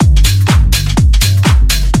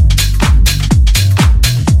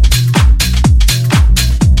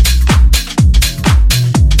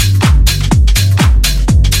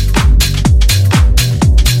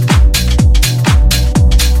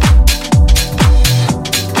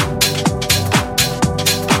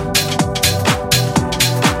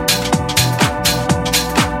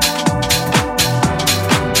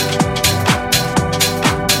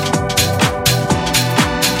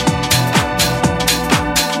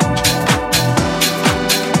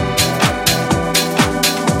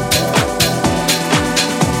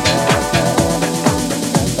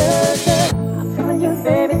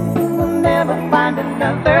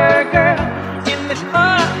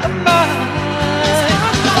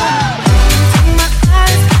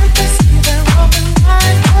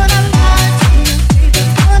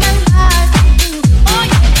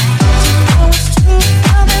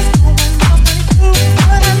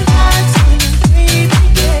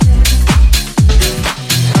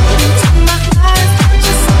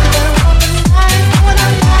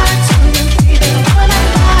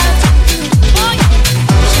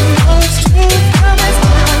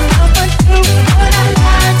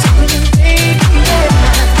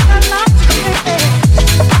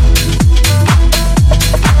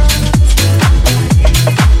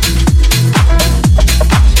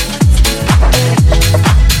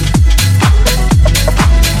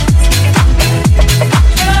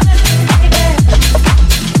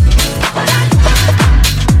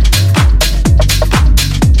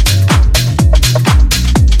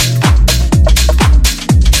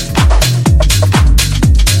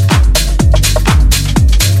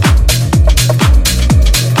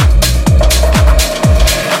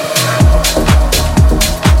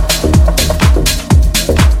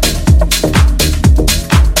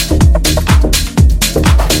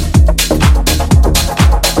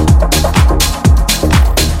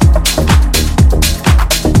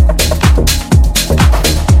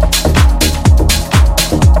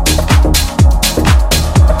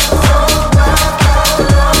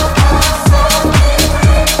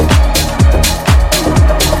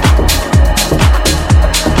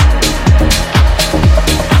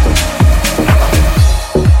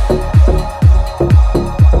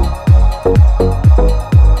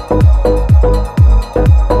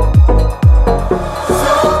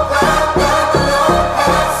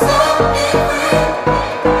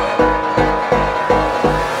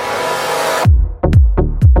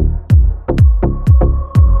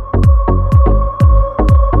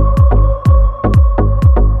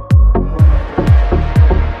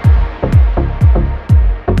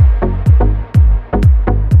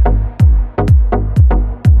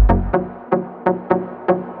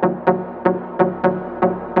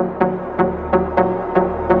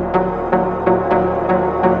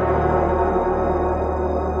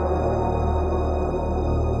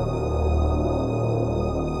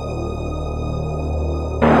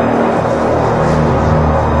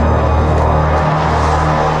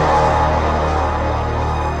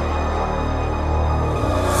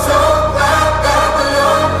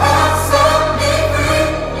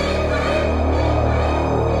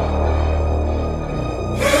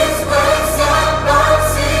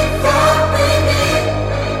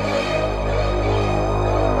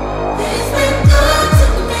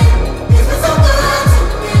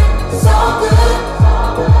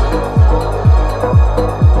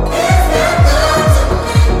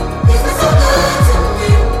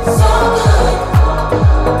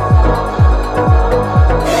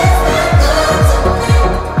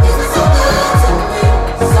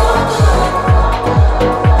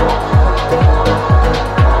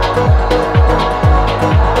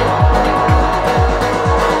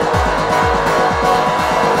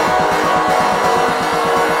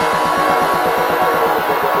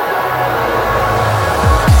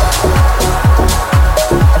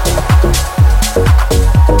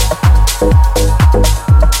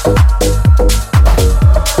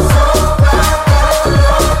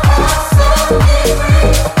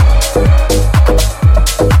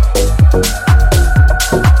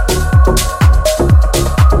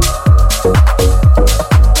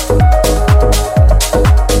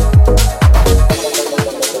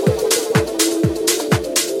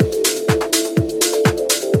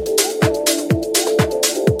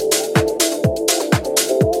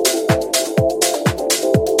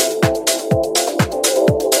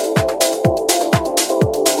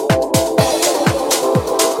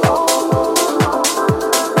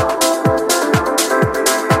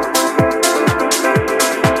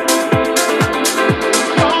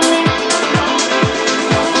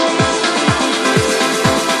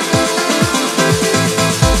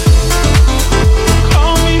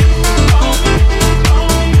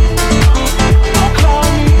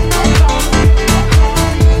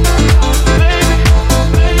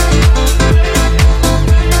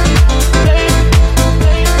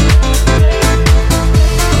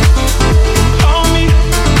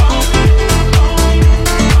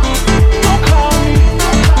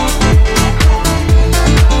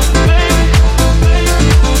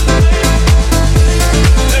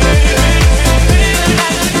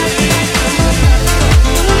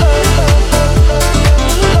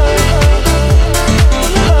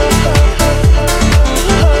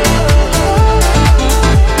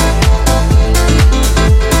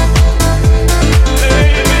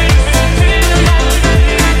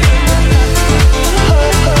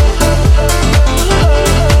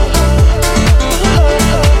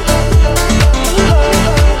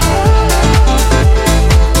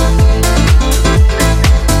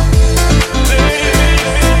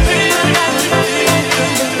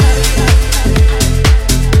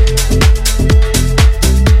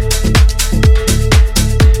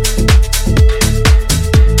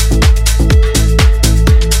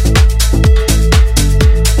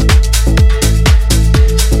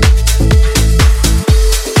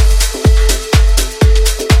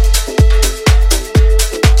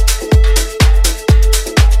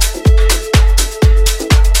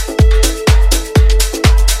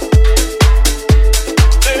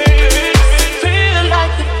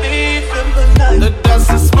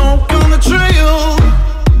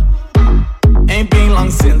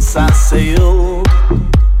sailed.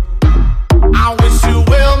 I wish you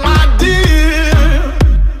well, my dear,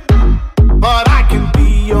 but I can be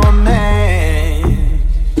your man.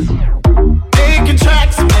 Making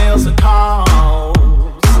tracks, smells of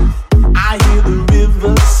calls. I hear the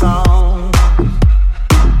river song.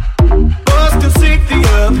 Buzz can sink the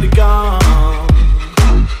earthly gone.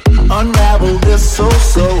 Unravel this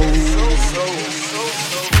so-so.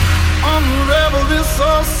 Unravel this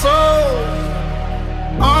so-so.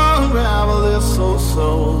 Unravel this so-so.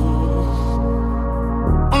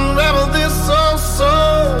 Unravel this so-so.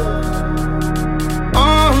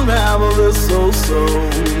 Unravel this so-so.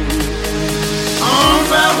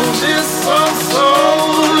 Unravel this so-so,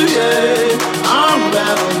 yeah.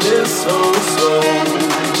 Unravel this so-so.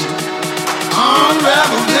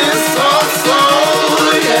 Unravel this so-so,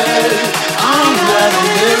 yeah. Unravel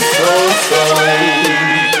this so-so.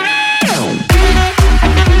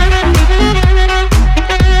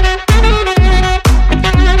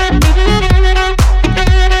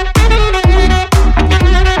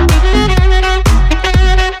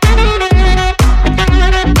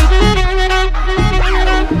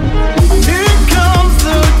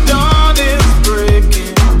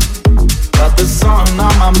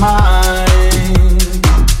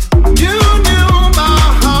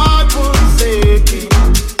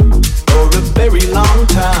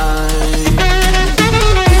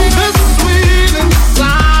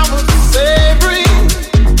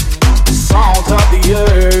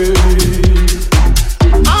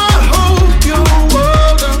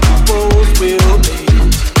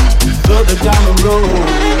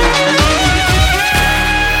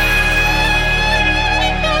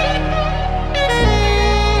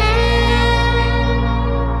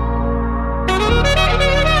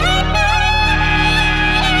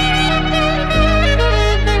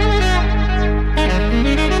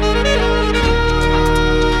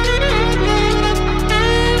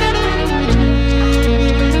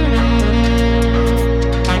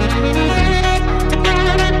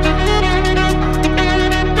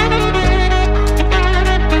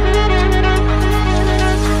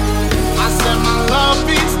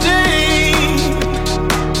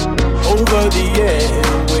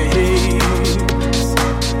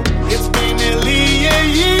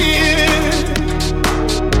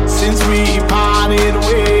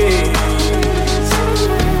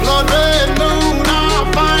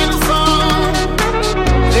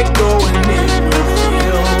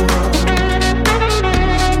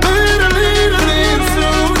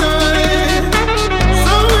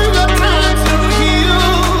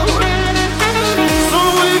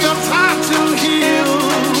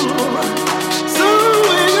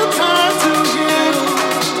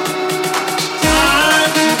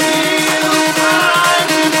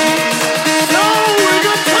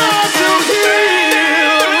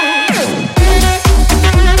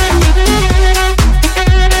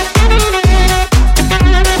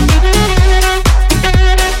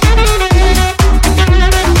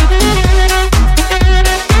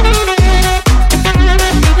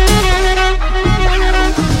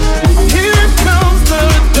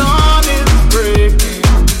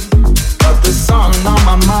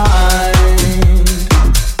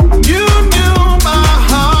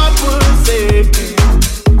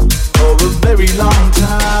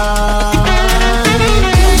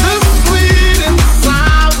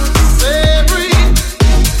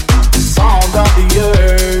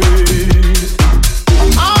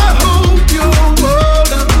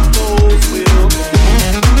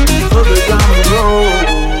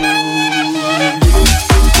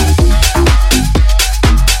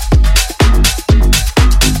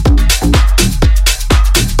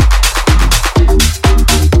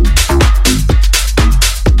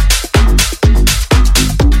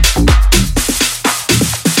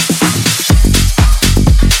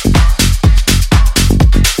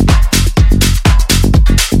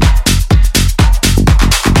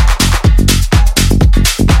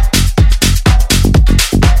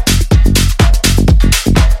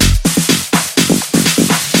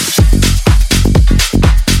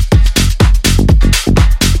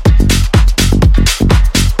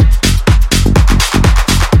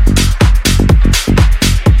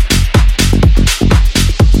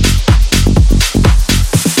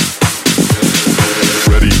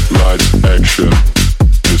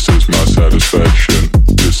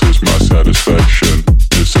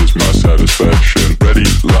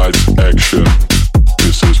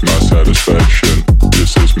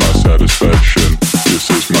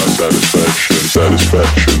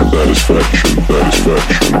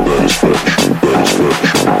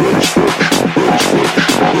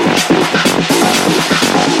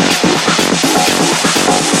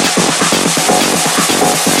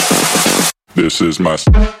 This is my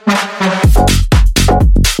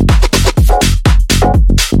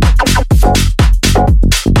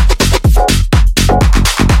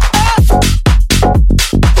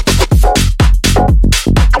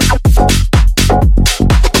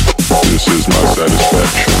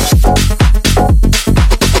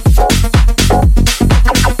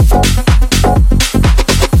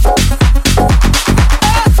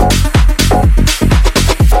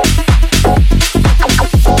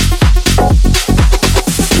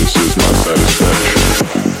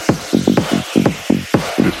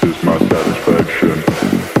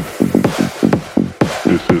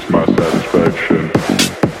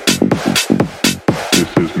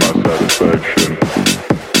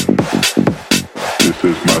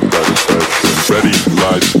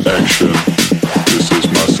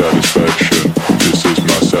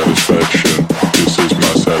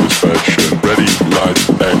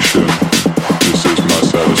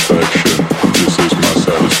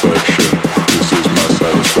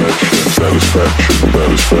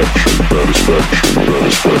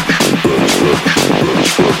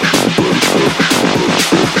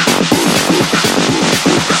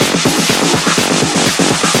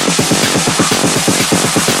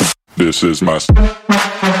This is my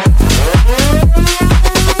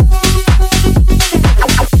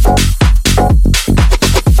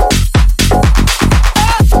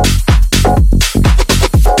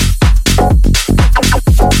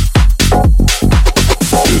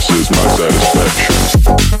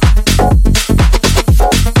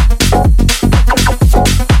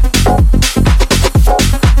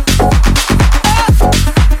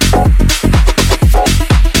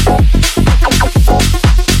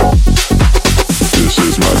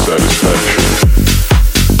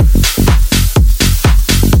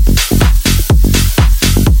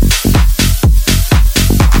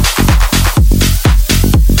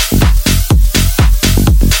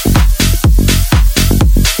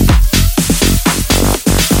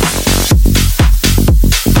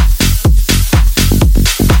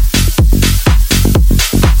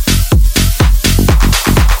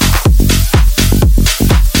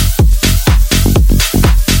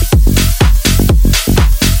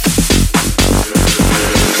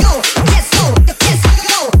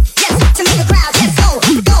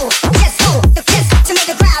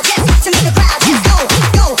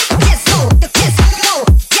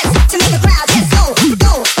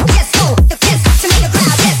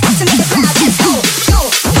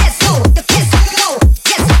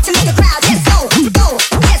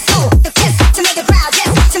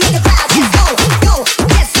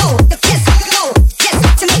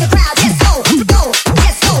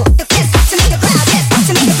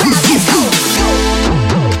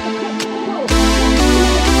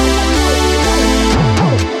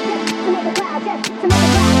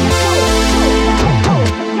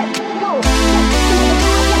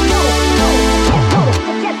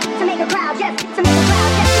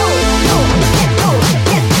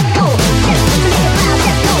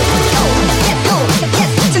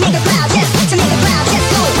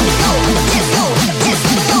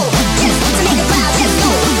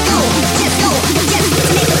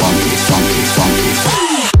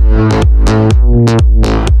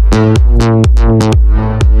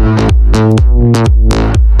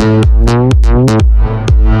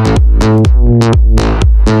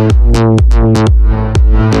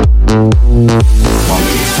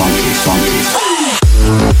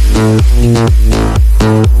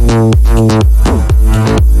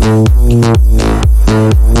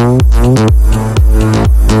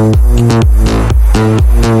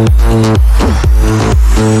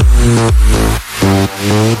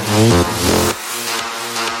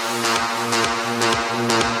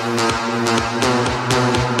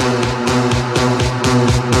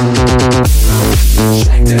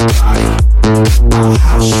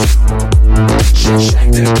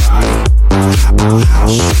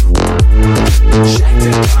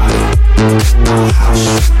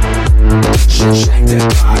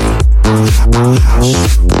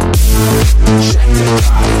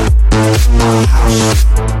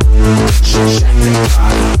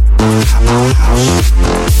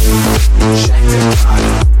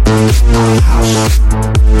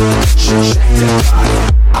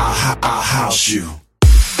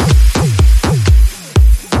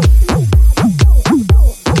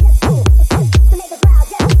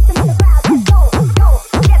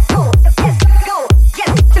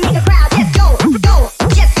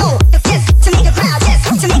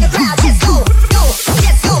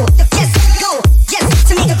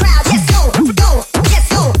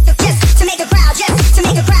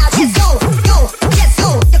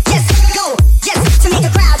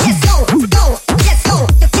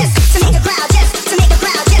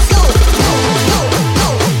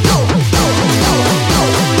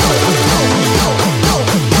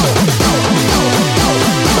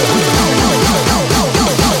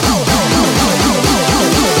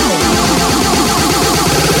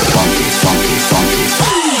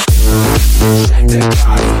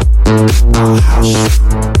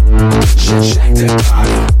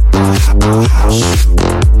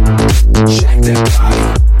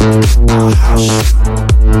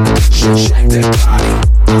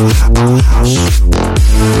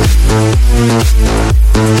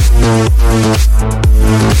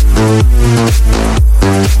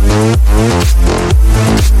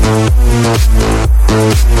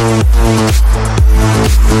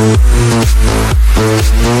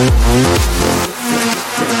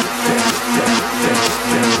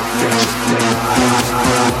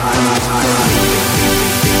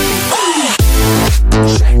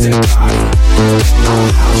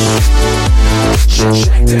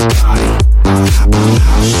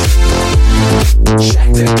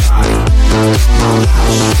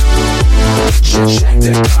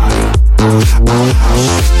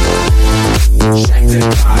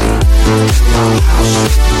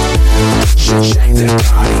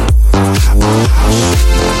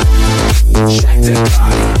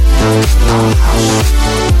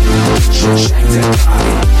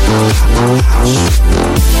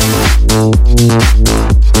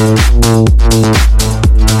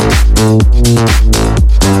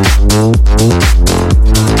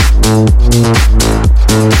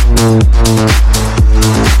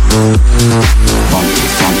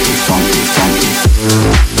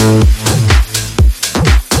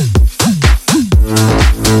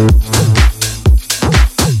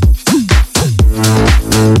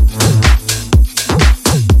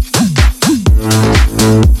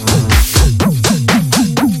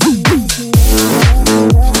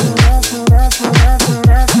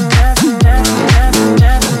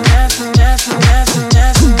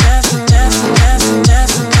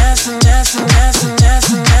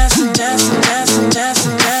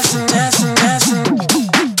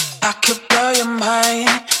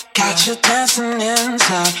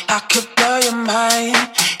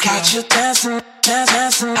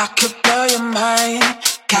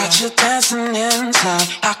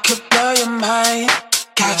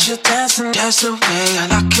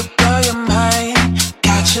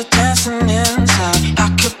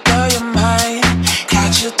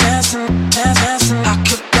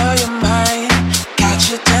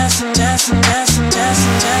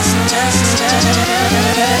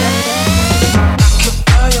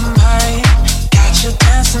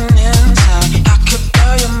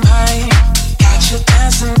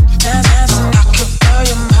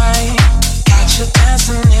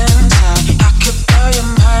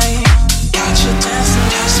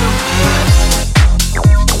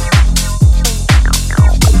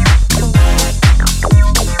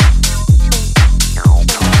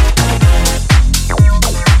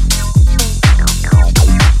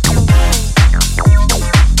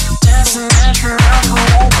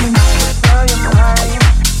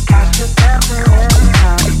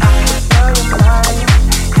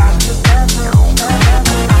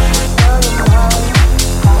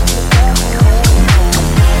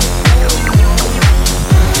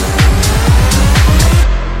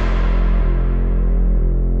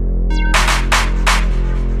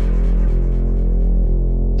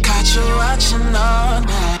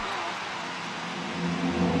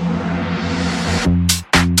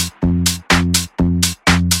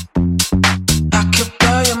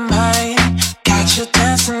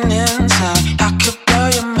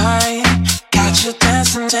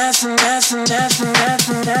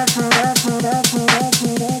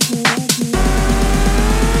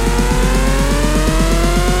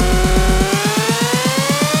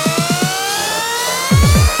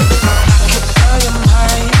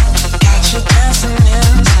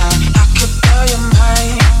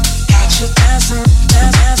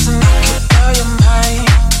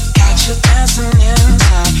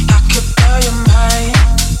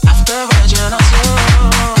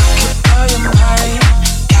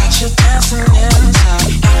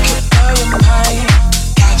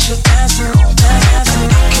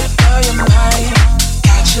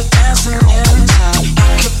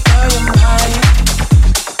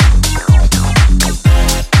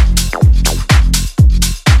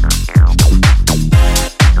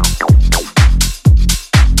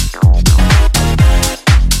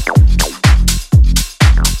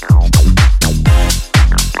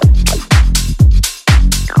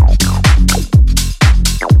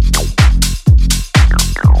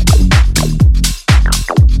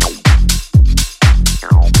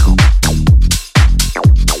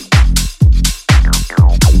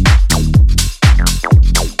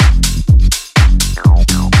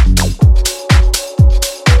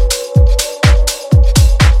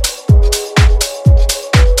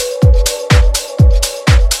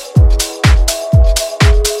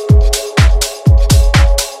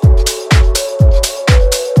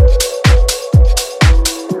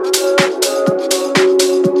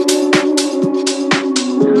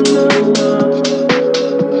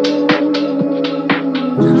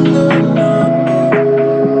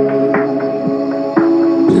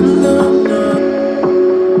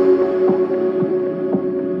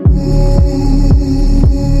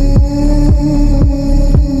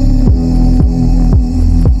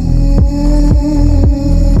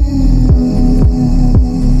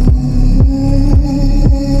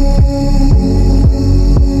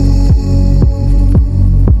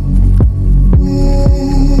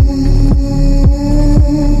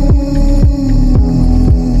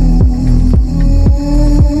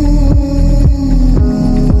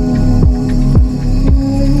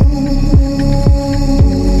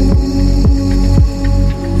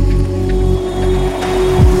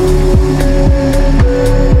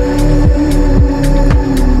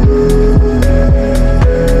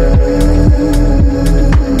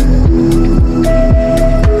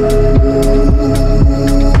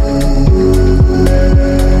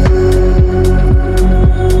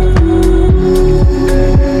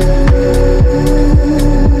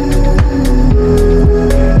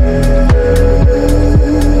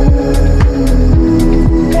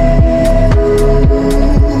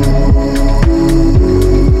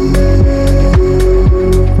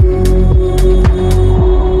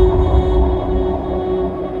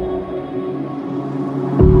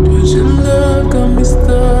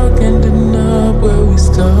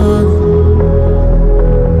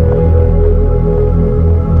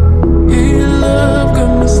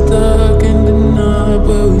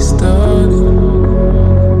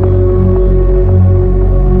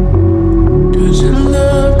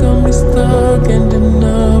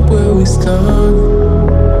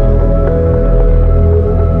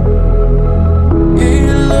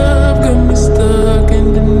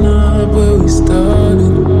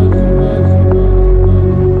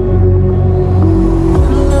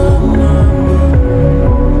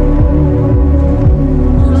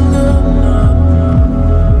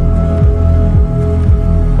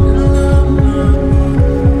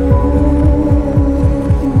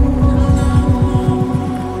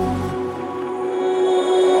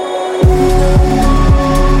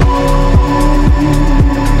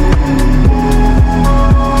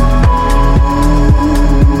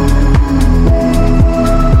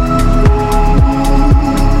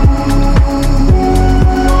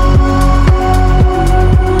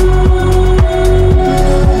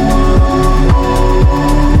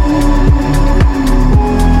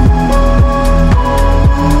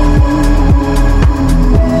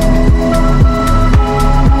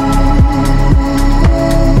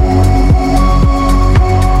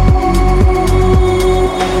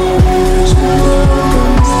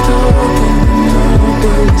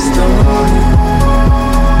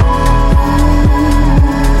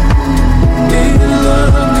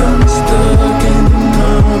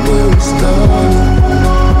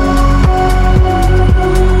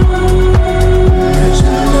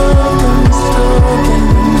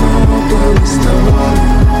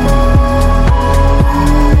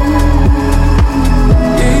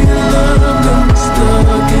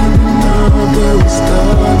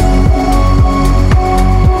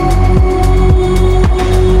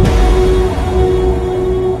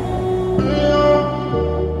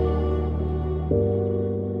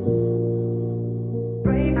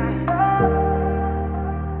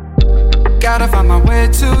Gotta find my way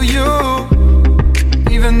to you,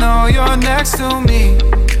 even though you're next to me.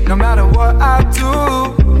 No matter what I do,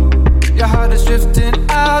 your heart is drifting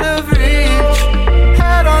out of reach.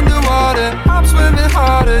 Head underwater, I'm swimming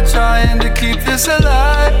harder, trying to keep this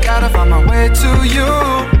alive. Gotta find my way to you,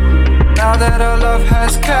 now that our love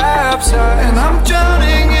has capsized, and I'm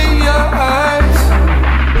drowning in your eyes.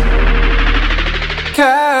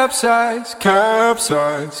 Capsize,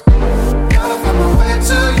 capsize. Gotta find my way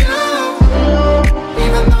to you,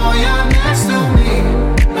 even though you're next to me.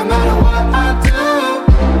 No matter what I do,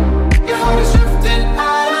 your heart is drifting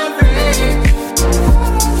out of reach.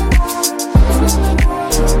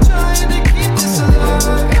 Trying to keep this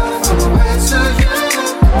alive. Gotta find my way to you,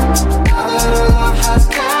 now that our love has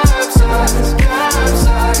capsized.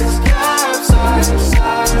 Capsize, capsize,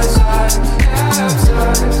 capsize,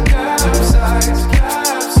 capsize, capsize,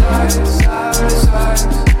 capsize,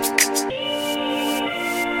 capsize.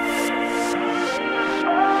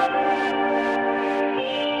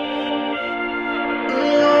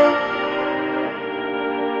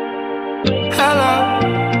 Hello,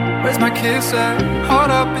 where's my kiss at?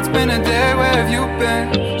 Hold up, it's been a day, where have you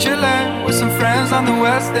been? Chillin' with some friends on the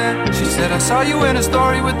west end. She said I saw you in a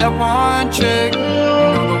story with that one chick. You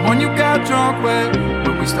know the one you got drunk with.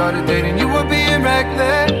 When we started dating, you were being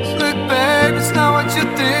reckless. Look babe, it's not what you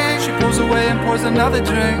think. She pulls away and pours another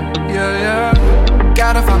drink. Yeah, yeah.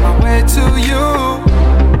 Gotta find my way to you,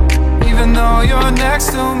 even though you're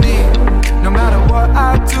next to me. No matter what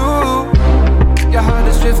I do, your heart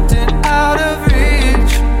is drifting out of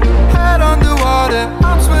reach. Head underwater,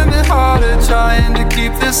 I'm swimming harder, trying to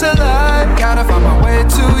keep this alive. Gotta find my way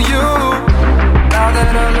to you, now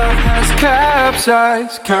that our love has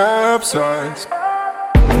capsized. Capsized.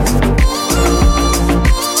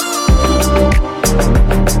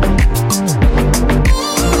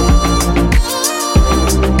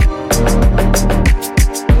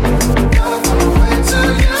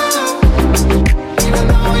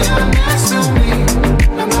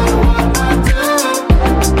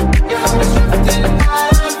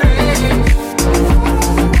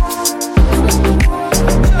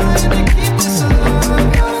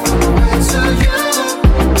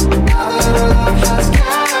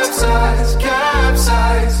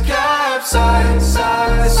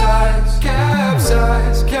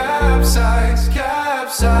 Capsize, capsize,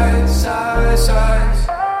 capsize, capsize.